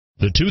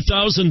The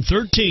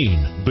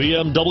 2013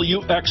 BMW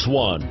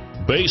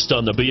X1. Based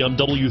on the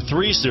BMW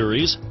 3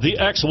 Series, the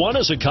X1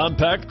 is a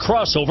compact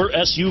crossover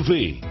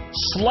SUV.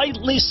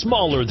 Slightly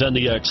smaller than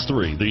the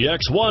X3, the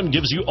X1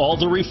 gives you all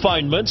the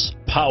refinements,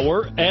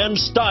 power, and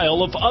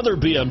style of other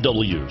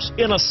BMWs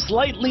in a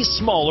slightly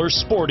smaller,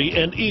 sporty,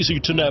 and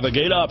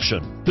easy-to-navigate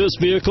option. This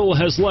vehicle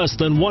has less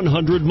than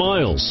 100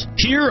 miles.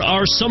 Here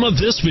are some of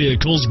this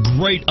vehicle's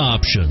great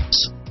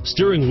options: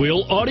 steering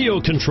wheel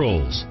audio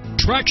controls,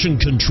 traction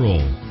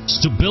control,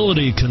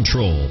 stability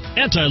control,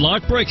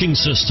 anti-lock braking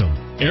system,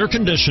 air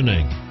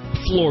conditioning,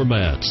 floor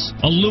mats,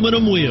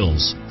 aluminum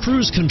wheels,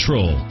 cruise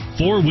control,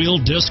 four-wheel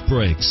disc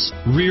brakes,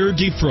 rear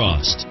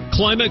defrost,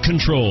 climate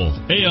control,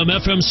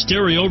 AM/FM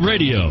stereo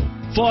radio,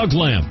 fog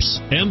lamps,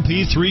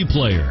 MP3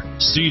 player,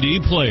 CD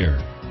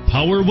player,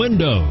 power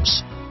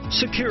windows,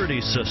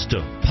 security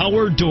system,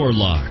 power door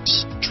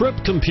locks, trip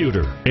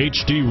computer,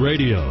 HD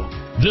radio.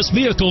 This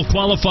vehicle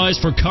qualifies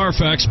for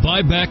Carfax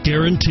buyback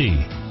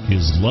guarantee.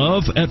 Is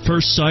love at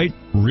first sight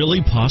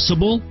really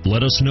possible?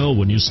 Let us know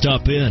when you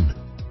stop in.